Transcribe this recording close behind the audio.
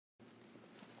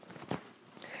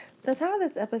The title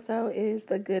of this episode is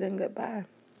The Good and Goodbye.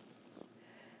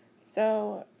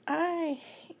 So, I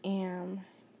am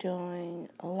doing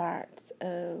lots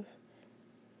of,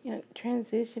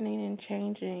 transitioning and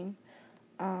changing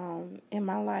in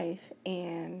my life,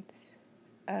 and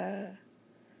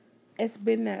it's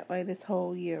been that way this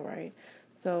whole year, right?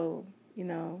 So,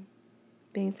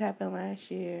 things happened last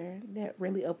year that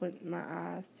really opened my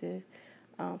eyes to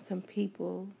some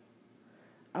people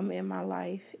in my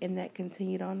life, and that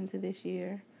continued on into this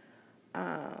year.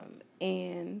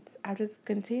 And I've just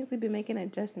continuously been making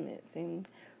adjustments and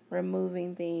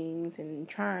removing things and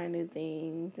trying new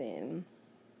things and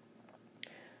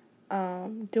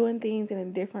doing things in a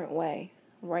different way,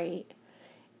 right?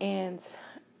 And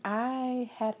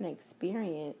I had an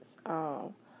experience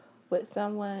with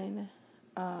someone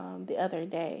the other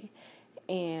day,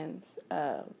 and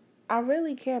I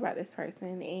really care about this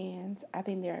person, and I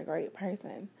think they're a great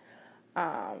person.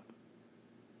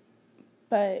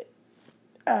 But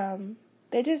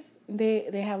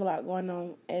they have a lot going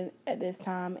on at this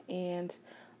time, and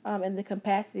in the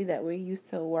capacity that we used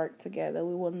to work together,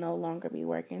 we will no longer be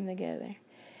working together.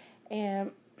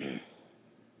 And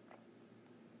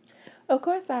of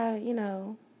course, I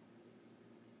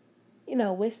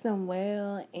wish them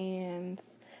well, and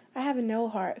I have no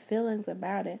hard feelings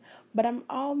about it. But I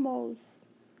almost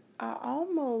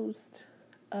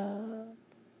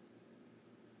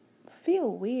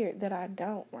feel weird that I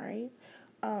don't, right?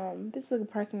 This is a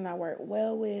person I work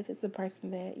well with. It's a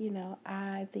person that,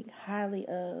 I think highly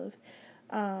of.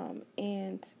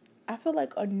 And I feel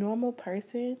like a normal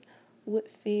person would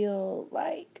feel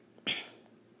like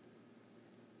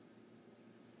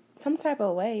some type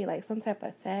of way, like some type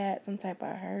of sad, some type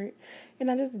of hurt.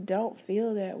 And I just don't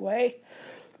feel that way.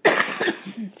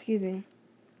 Excuse me.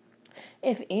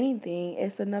 If anything,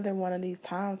 it's another one of these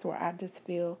times where I just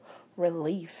feel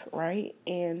relief, right?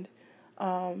 And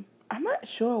I'm not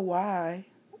sure why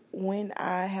when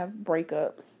I have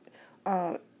breakups,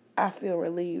 I feel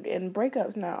relieved. And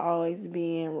breakups not always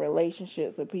being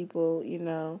relationships with people,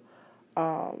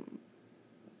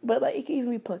 but like it could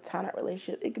even be platonic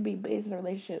relationships. It could be business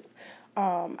relationships.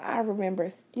 I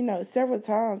remember, several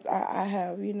times I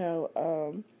have,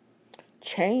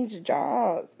 changed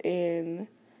jobs, and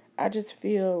I just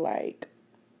feel like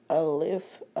a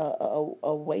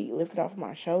weight lifted off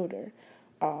my shoulder.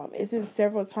 It's been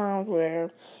several times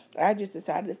where I just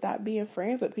decided to stop being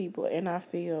friends with people, and I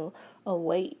feel a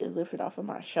weight is lifted off of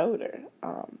my shoulder.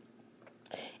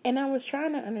 And I was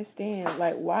trying to understand,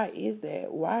 like, why is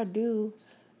that? Why do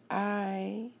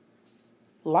I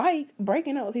like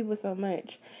breaking up with people so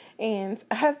much? And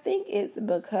I think it's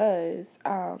because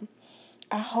I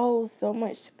hold so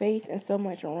much space and so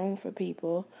much room for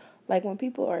people. Like when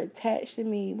people are attached to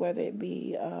me, whether it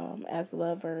be as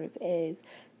lovers, as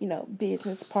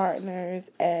business partners,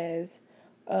 as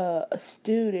a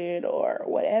student or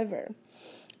whatever,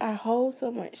 I hold so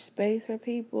much space for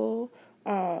people,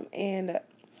 and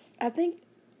I think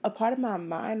a part of my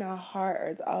mind or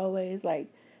heart is always like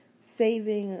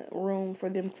saving room for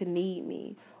them to need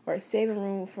me, or saving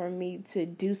room for me to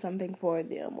do something for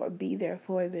them or be there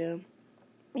for them.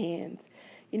 And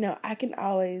I can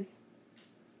always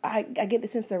I get the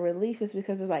sense of relief is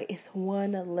because it's like it's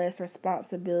one less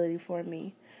responsibility for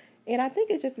me. And I think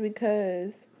it's just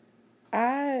because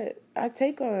I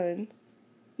take on,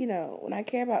 when I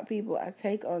care about people, I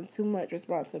take on too much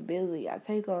responsibility. I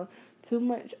take on too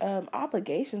much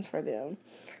obligations for them,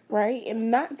 right?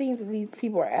 And not things that these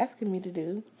people are asking me to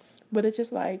do, but it's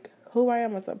just like who I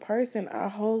am as a person. I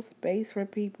hold space for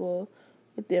people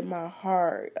within my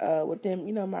heart,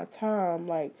 within, my time.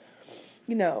 Like,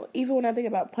 even when I think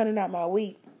about planning out my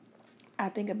week, I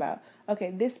think about,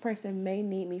 okay, this person may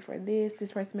need me for this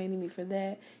person may need me for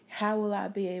that. How will I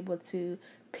be able to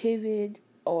pivot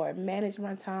or manage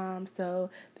my time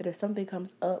so that if something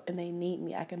comes up and they need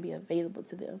me, I can be available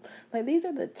to them? Like, these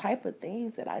are the type of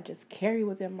things that I just carry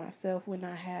within myself when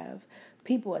I have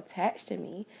people attached to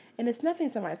me. And it's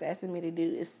nothing somebody's asking me to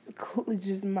do. It's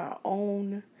just my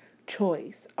own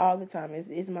choice all the time.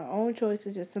 It's my own choice.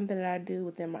 It's just something that I do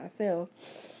within myself.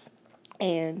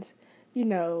 And,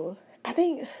 I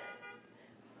think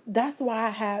that's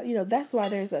why that's why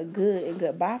there's a good and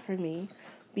goodbye for me,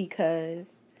 because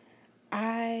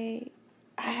I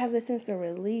have this sense of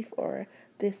relief, or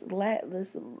this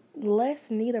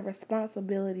less need of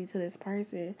responsibility to this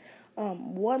person,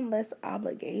 one less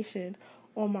obligation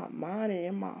on my mind and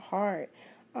in my heart.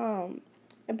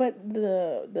 But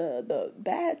the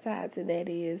bad side to that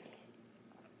is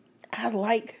I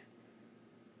like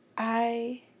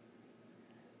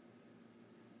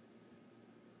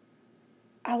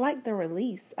the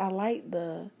release. I like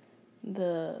the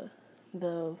the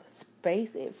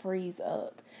space it frees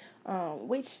up,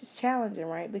 which is challenging,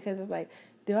 right? Because it's like,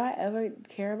 do I ever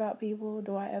care about people?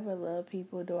 Do I ever love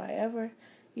people? Do I ever,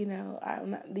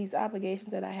 these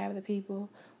obligations that I have to people,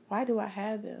 why do I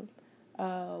have them?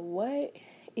 What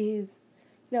is,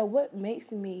 what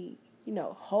makes me,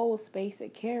 hold space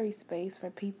and carry space for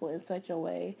people in such a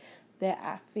way that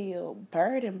I feel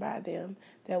burdened by them,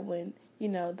 that when,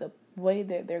 the way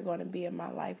that they're going to be in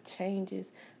my life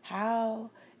changes, how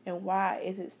and why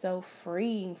is it so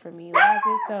freeing for me? Why is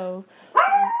it so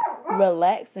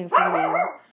relaxing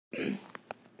for me?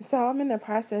 So I'm in the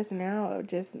process now of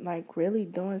just like really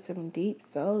doing some deep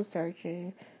soul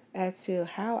searching as to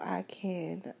how I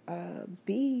can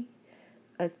be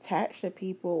attached to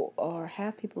people or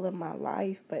have people in my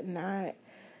life, but not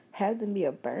have them be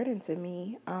a burden to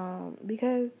me.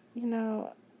 Because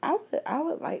I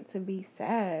would like to be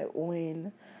sad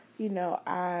when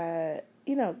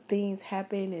things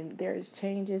happen and there's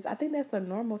changes. I think that's a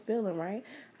normal feeling, right?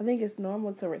 I think it's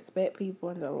normal to respect people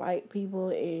and to like people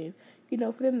and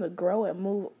for them to grow and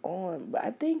move on. But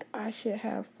I think I should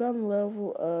have some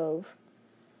level of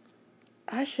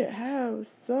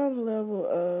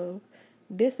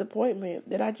disappointment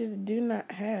that I just do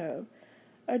not have.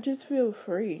 I just feel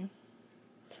free.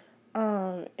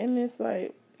 And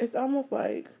it's almost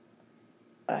like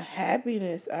a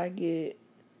happiness I get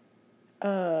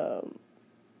from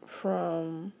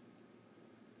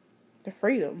the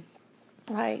freedom.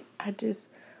 Like I just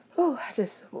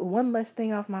one less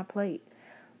thing off my plate.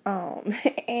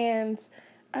 And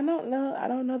I don't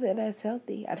know that that's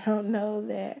healthy. I don't know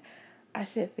that I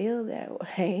should feel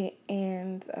that way.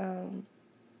 And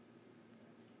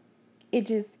it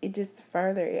just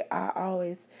further, I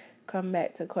always come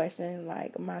back to questioning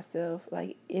like myself,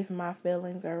 like if my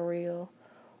feelings are real,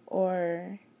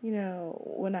 or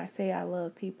when I say I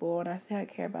love people, when I say I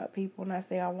care about people, when I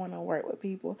say I want to work with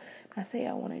people, when I say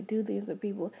I want to do things with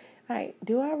people, like,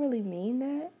 do I really mean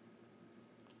that?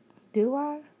 Do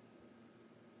I?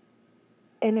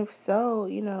 And if so,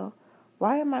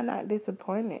 why am I not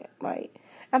disappointed? Like,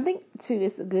 I think too,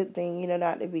 it's a good thing,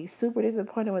 not to be super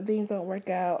disappointed when things don't work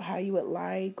out how you would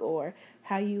like or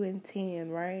how you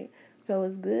intend, right? So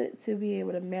it's good to be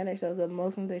able to manage those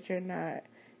emotions that you're not,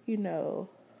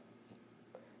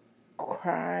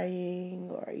 crying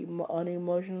or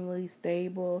unemotionally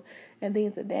stable and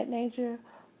things of that nature.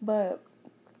 But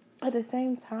at the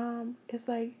same time, it's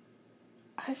like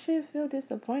I should feel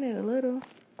disappointed a little.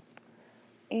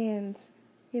 And,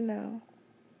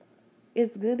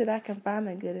 it's good that I can find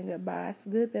the good in goodbye. It's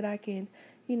good that I can,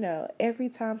 every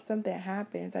time something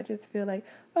happens, I just feel like,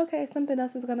 okay, something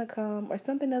else is going to come or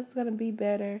something else is going to be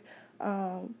better.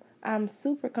 I'm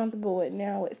super comfortable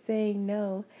with saying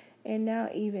no and now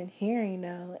even hearing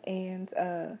no. And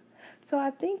so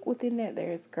I think within that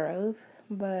there's growth,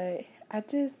 but I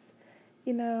just,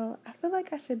 I feel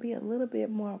like I should be a little bit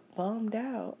more bummed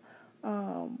out.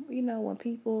 When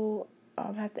people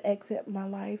have to exit my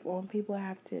life, or when people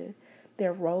have to,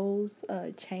 their roles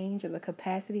change, or the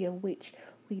capacity of which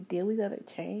we deal with other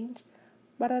change.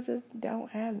 But I just don't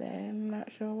have that. I'm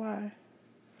not sure why.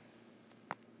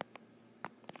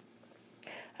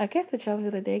 I guess the challenge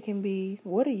of the day can be,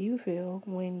 what do you feel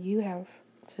when you have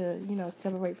to,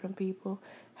 separate from people?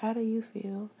 How do you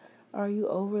feel? Are you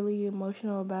overly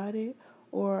emotional about it?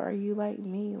 Or are you like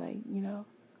me, like,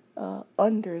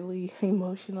 underly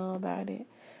emotional about it?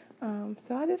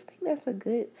 So I just think that's a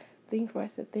good thing for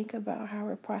us to think about, how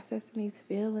we're processing these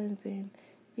feelings and,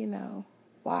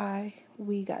 why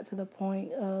we got to the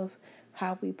point of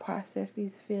how we process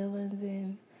these feelings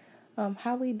and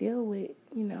how we deal with,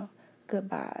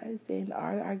 goodbyes. And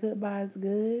are our goodbyes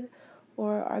good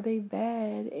or are they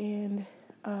bad? And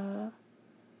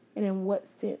in what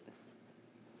sense?